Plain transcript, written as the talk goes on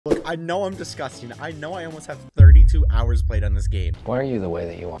I know I'm disgusting. I know I almost have 32 hours played on this game. Why are you the way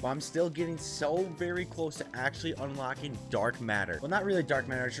that you are? But I'm still getting so very close to actually unlocking dark matter. Well, not really dark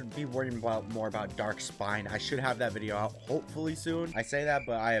matter. I should be worrying more about dark spine. I should have that video out hopefully soon. I say that,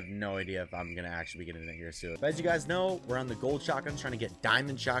 but I have no idea if I'm gonna actually be getting it here soon. But as you guys know, we're on the gold shotguns, trying to get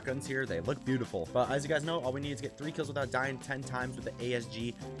diamond shotguns here. They look beautiful. But as you guys know, all we need is get 3 kills without dying 10 times with the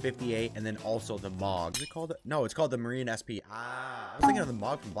ASG 58, and then also the MOG. Is it called? No, it's called the Marine SP. I was thinking of the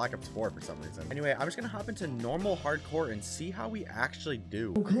MOG from Black Ops 4 for some reason. Anyway, I'm just gonna hop into normal hardcore and see how we actually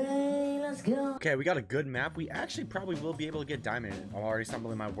do. Okay, let's go. Okay, we got a good map. We actually probably will be able to get diamond. I'm already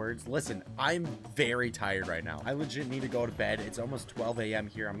stumbling my words. Listen, I'm very tired right now. I legit need to go to bed. It's almost 12 a.m.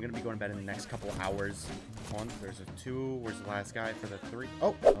 here. I'm gonna be going to bed in the next couple of hours. One, there's a 2. Where's the last guy for the 3?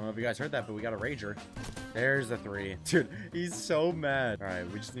 Oh, I don't know if you guys heard that, but we got a rager. There's the 3. Dude, he's so mad. All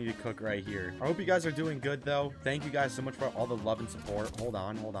right, we just need to cook right here. I hope you guys are doing good though. Thank you guys so much for all the love and support. Hold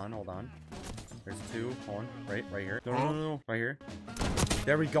on. There's 2. Hold on. Right here. No. Right here.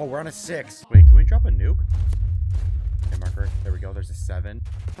 There we go. We're on a 6. Wait, can we drop a nuke? Okay, marker. There we go. There's a 7.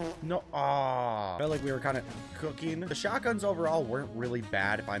 No. I felt like we were kind of cooking. The shotguns overall weren't really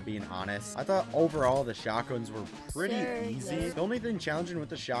bad, if I'm being honest. I thought overall the shotguns were pretty easy. The only thing challenging with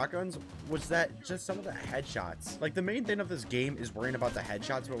the shotguns was that just some of the headshots. Like, the main thing of this game is worrying about the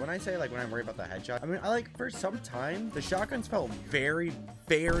headshots. But when I say, like, when I worry about the headshot, I mean, for some time, the shotguns felt very,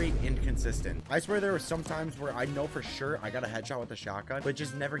 very inconsistent. I swear there were some times where I know for sure I got a headshot with the shotgun, but it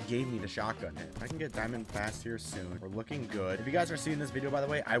just never gave me the shotgun hit. I can get diamond fast here soon. We're looking good. If you guys are seeing this video, by the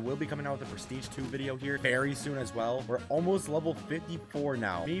way, I will be coming out with a Prestige 2 video here very soon as well. We're almost level 54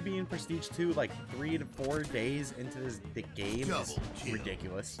 now. Me being Prestige 2 like 3 to 4 days into the game is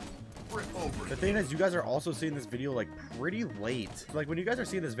ridiculous. The thing is, you guys are also seeing this video like pretty late. So, like, when you guys are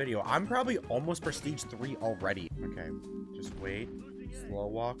seeing this video, I'm probably almost Prestige 3 already. Okay, just wait. Slow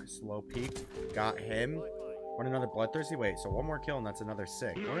walk, slow peek. Got him. Want another bloodthirsty? Wait, so 1 more kill and that's another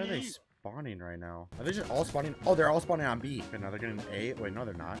 6. Where are they spawning right now? Are they just all spawning? Oh, they're all spawning on B. Okay, now they're getting A. Wait, no,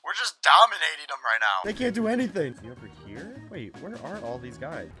 they're not. We're just dominating them right now. They can't do anything. See over here? Wait, where are all these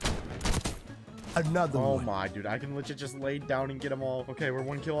guys? Another one. Oh my, dude, I can legit just lay down and get them all. Okay, we're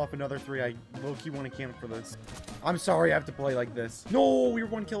 1 kill off another 3. I low-key want to camp for this. I'm sorry I have to play like this. No, we were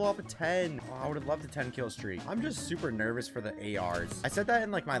 1 kill off of 10. Oh, I would have loved a 10 kill streak. I'm just super nervous for the ARs. I said that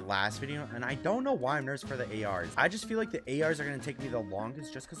in like my last video, and I don't know why I'm nervous for the ARs. I just feel like the ARs are going to take me the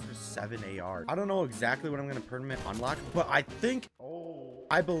longest just because there's 7 ARs. I don't know exactly what I'm going to permanent unlock, but I think...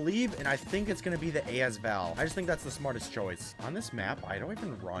 I believe and I think it's going to be the AS Val. I just think that's the smartest choice. On this map, I don't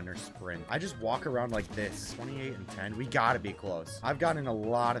even run or sprint. I just walk around like this. 28 and 10. We got to be close. I've gotten a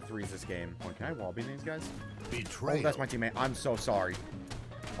lot of 3s this game. Oh, can I wallbang these guys? Betrayal. Oh, that's my teammate. I'm so sorry.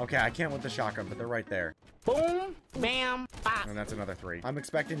 Okay, I can't with the shotgun, but they're right there. Boom, bam, bop. And that's another 3. I'm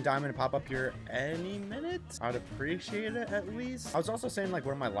expecting diamond to pop up here any minute. I'd appreciate it at least. I was also saying like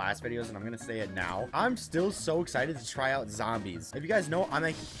one of my last videos, and I'm gonna say it now. I'm still so excited to try out zombies. If you guys know, I'm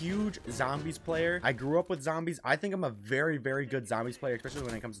a huge zombies player. I grew up with zombies. I think I'm a very, very good zombies player, especially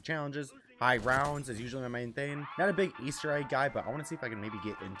when it comes to challenges. High rounds is usually my main thing. Not a big Easter egg guy, but I want to see if I can maybe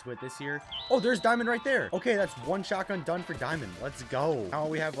get into it this year. Oh, there's diamond right there. Okay, that's 1 shotgun done for diamond. Let's go. Now all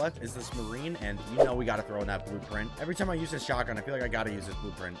we have left is this marine, and you know we got to throw in that blueprint. Every time I use this shotgun, I feel like I got to use this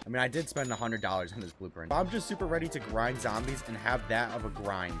blueprint. I mean, I did spend $100 on this blueprint. But I'm just super ready to grind zombies and have that of a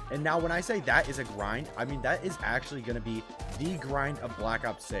grind. And now when I say that is a grind, I mean that is actually going to be the grind of Black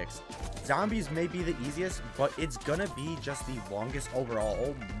Ops 6. Zombies may be the easiest, but it's gonna be just the longest overall.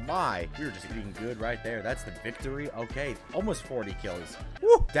 Oh my, we were just eating good right there. That's the victory. Okay, almost 40 kills.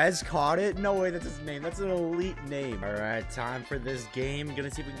 Woo! Dez caught it. No way, that's his name. That's an elite name. All right, time for this game. Gonna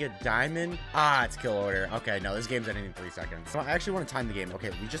see if we can get diamond. Ah, it's kill order. Okay, no, this game's ending in 3 seconds. So I actually want to time the game.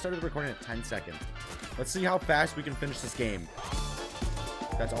 Okay, we just started recording at 10 seconds. Let's see how fast we can finish this game.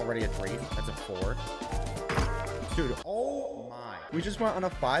 That's already a 3. That's a 4. Dude, oh my. We just went on a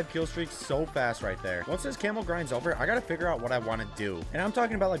 5 kill streak so fast right there. Once this camo grind's over, I gotta figure out what I want to do. And I'm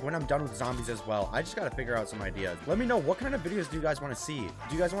talking about like when I'm done with zombies as well. I just gotta figure out some ideas. Let me know, what kind of videos do you guys want to see?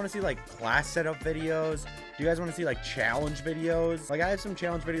 Do you guys want to see like class setup videos? Do you guys want to see like challenge videos? Like I have some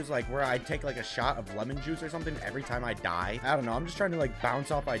challenge videos like where I take like a shot of lemon juice or something every time I die. I don't know. I'm just trying to like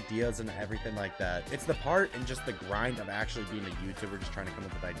bounce off ideas and everything like that. It's the part and just the grind of actually being a YouTuber, just trying to come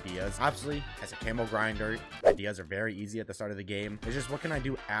up with ideas. Obviously, as a camo grinder, ideas are very easy at the start of the game. It's just, what can I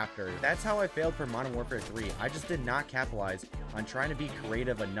do after? That's how I failed for Modern Warfare 3. I just did not capitalize on trying to be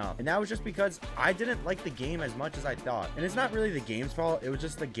creative enough. And that was just because I didn't like the game as much as I thought. And it's not really the game's fault. It was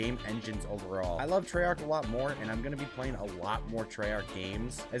just the game engines overall. I love Treyarch a lot more, and I'm going to be playing a lot more Treyarch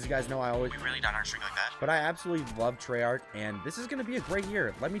games. As you guys know, we really done our streak like that. But I absolutely love Treyarch, and this is going to be a great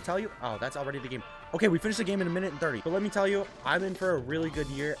year. Let me tell you. Oh, that's already the game. Okay, we finished the game in 1 minute and 30. But let me tell you, I'm in for a really good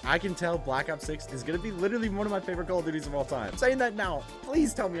year. I can tell Black Ops 6 is going to be literally one of my favorite Call of Duties of all time. I'm saying that now.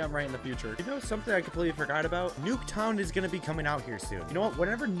 Please tell me I'm right in the future. You know something I completely forgot about? Nuketown is going to be coming out here soon. You know what?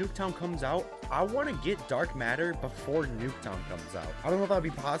 Whenever Nuketown comes out, I want to get Dark Matter before Nuketown comes out. I don't know if that'll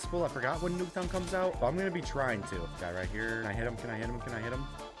be possible. I forgot when Nuketown comes out, but I'm going to be trying to. Guy right here. Can I hit him? Can I hit him? Can I hit him?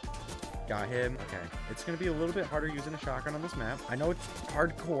 Got him. Okay, it's gonna be a little bit harder using a shotgun on this map. I know it's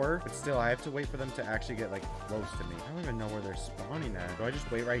hardcore, but still I have to wait for them to actually get like close to me. I don't even know where they're spawning at. Do I just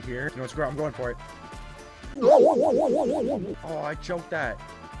wait right here? You know what, screw it, I'm going for it. Oh, I choked that.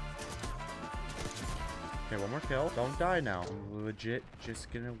 Okay, one more kill. Don't die now. I'm legit just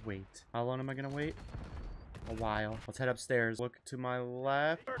gonna wait. How long am I gonna wait? A while. Let's head upstairs. Look to my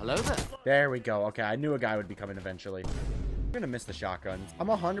left. Hello there. There we go. Okay, I knew a guy would be coming eventually. I'm gonna miss the shotguns. I'm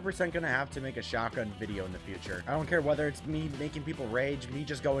 100% gonna have to make a shotgun video in the future. I don't care whether it's me making people rage, me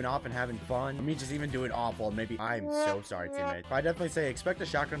just going off and having fun, or me just even doing awful. Maybe I'm so sorry, teammate. But I definitely say expect a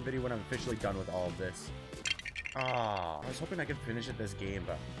shotgun video when I'm officially done with all of this. Ah, I was hoping I could finish it this game,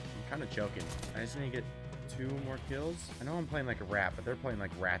 but I'm kind of choking. I just need to get 2 more kills. I know I'm playing like a rat, but they're playing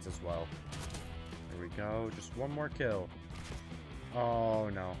like rats as well. There we go. Just 1 more kill. Oh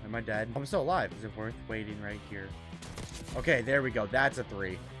no, am I dead? I'm still alive. Is it worth waiting right here? Okay, there we go. That's a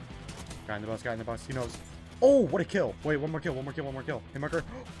 3. Guy in the bus, guy in the bus. He knows. Oh, what a kill. Wait, 1 more kill, 1 more kill, 1 more kill. Hey, marker.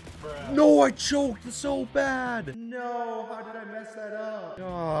 No, I choked so bad. No, how did I mess that up?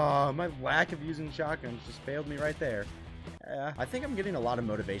 Oh, my lack of using shotguns just failed me right there. I think I'm getting a lot of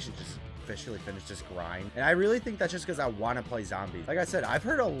motivation just officially finish this grind, and I really think that's just because I want to play zombies. Like I said, I've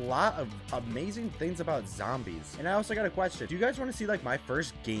heard a lot of amazing things about zombies, and I also got a question. Do you guys want to see like my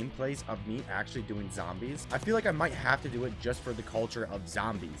first gameplays of me actually doing zombies? I feel like I might have to do it just for the culture of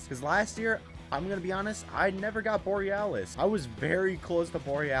zombies, because last year, I'm gonna be honest, I never got Borealis. I was very close to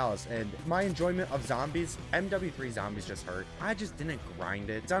Borealis, and my enjoyment of zombies, MW3 zombies just hurt. I just didn't grind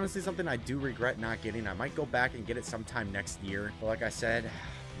it. It's honestly something I do regret not getting. I might go back and get it sometime next year, but like I said,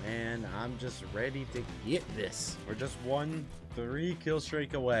 man, I'm just ready to get this. We're just 3 kill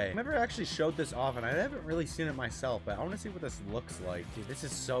streak away. I've never actually showed this off, and I haven't really seen it myself, but I want to see what this looks like. Dude, this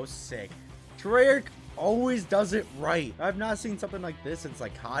is so sick. Treyarch always does it right. I've not seen something like this since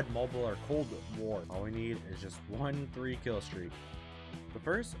like COD Mobile or Cold War. All we need is just 3 kill streak. But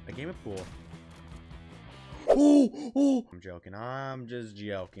first, a game of pool. Oh, I'm joking. I'm just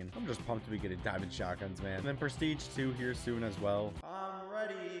joking. I'm just pumped to be getting diamond shotguns, man. And then Prestige 2 here soon as well. I'm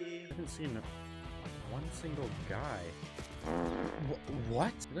ready. I haven't seen one single guy.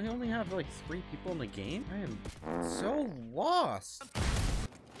 What? They only have like 3 people in the game? I am so lost.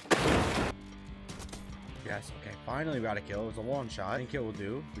 Yes, okay, finally we got a kill. It was a long shot. I think it will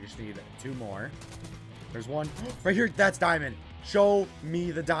do. We just need 2 more. There's one right here. That's diamond. Show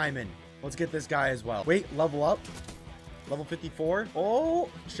me the diamond. Let's get this guy as well. Wait, level up. Level 54. Oh,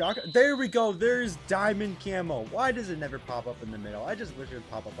 shotgun. There we go. There's diamond camo. Why does it never pop up in the middle? I just wish it would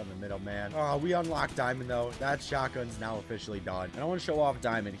pop up on the middle, man. Oh, we unlocked diamond though. That shotgun's now officially done. And I want to show off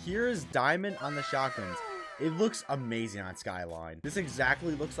diamond. Here is diamond on the shotguns. It looks amazing on Skyline. This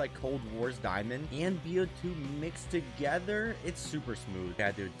exactly looks like Cold War's Diamond and BO2 mixed together. It's super smooth.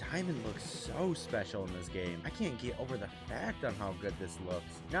 Yeah, dude, Diamond looks so special in this game. I can't get over the fact on how good this looks.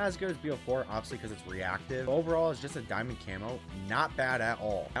 Not as good as BO4, obviously, because it's reactive. But overall, it's just a Diamond camo. Not bad at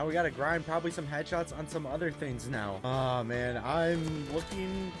all. Now we got to grind probably some headshots on some other things now. Oh, man, I'm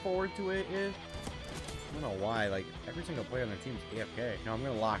looking forward to it. I don't know why, like, every single player on the team is AFK. No, I'm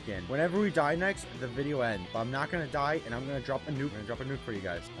gonna lock in. Whenever we die next, the video ends. But I'm not gonna die, and I'm gonna drop a nuke. I'm gonna drop a nuke for you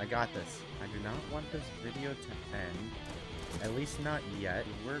guys. I got this. I do not want this video to end. At least not yet.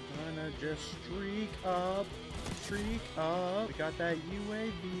 We're gonna just streak up. Streak up. We got that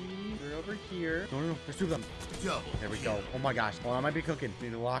UAV. They're over here. No, there's 2 of them. There we go. Oh my gosh. Oh, I might be cooking.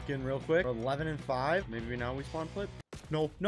 Need to lock in real quick. We're 11 and 5. Maybe now we spawn flip. No.